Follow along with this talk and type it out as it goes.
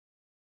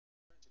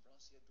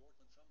Borussia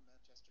Dortmund from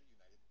Manchester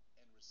United,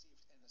 and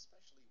received an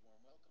especially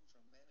warm welcome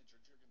from manager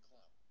Jurgen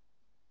Klopp.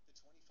 The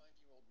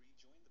 25-year-old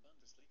rejoined the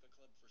Bundesliga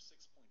club for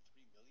 £6.3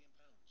 million,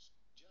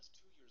 just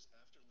 2 years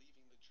after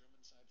leaving the German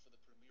side for the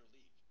Premier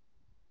League.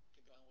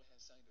 Kagawa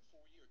has signed a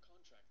 4-year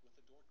contract with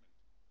the Dortmund,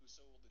 who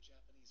sold the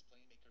Japanese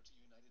playmaker to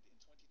United in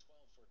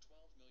 2012 for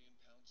 £12 million.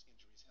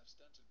 Injuries have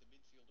stunted the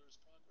midfielder's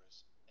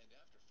progress, and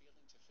after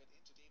failing to fit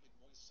into David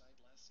Moyes'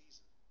 side last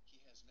season, he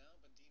has now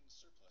been deemed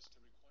surplus to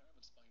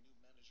requirements by new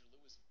manager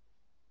Louis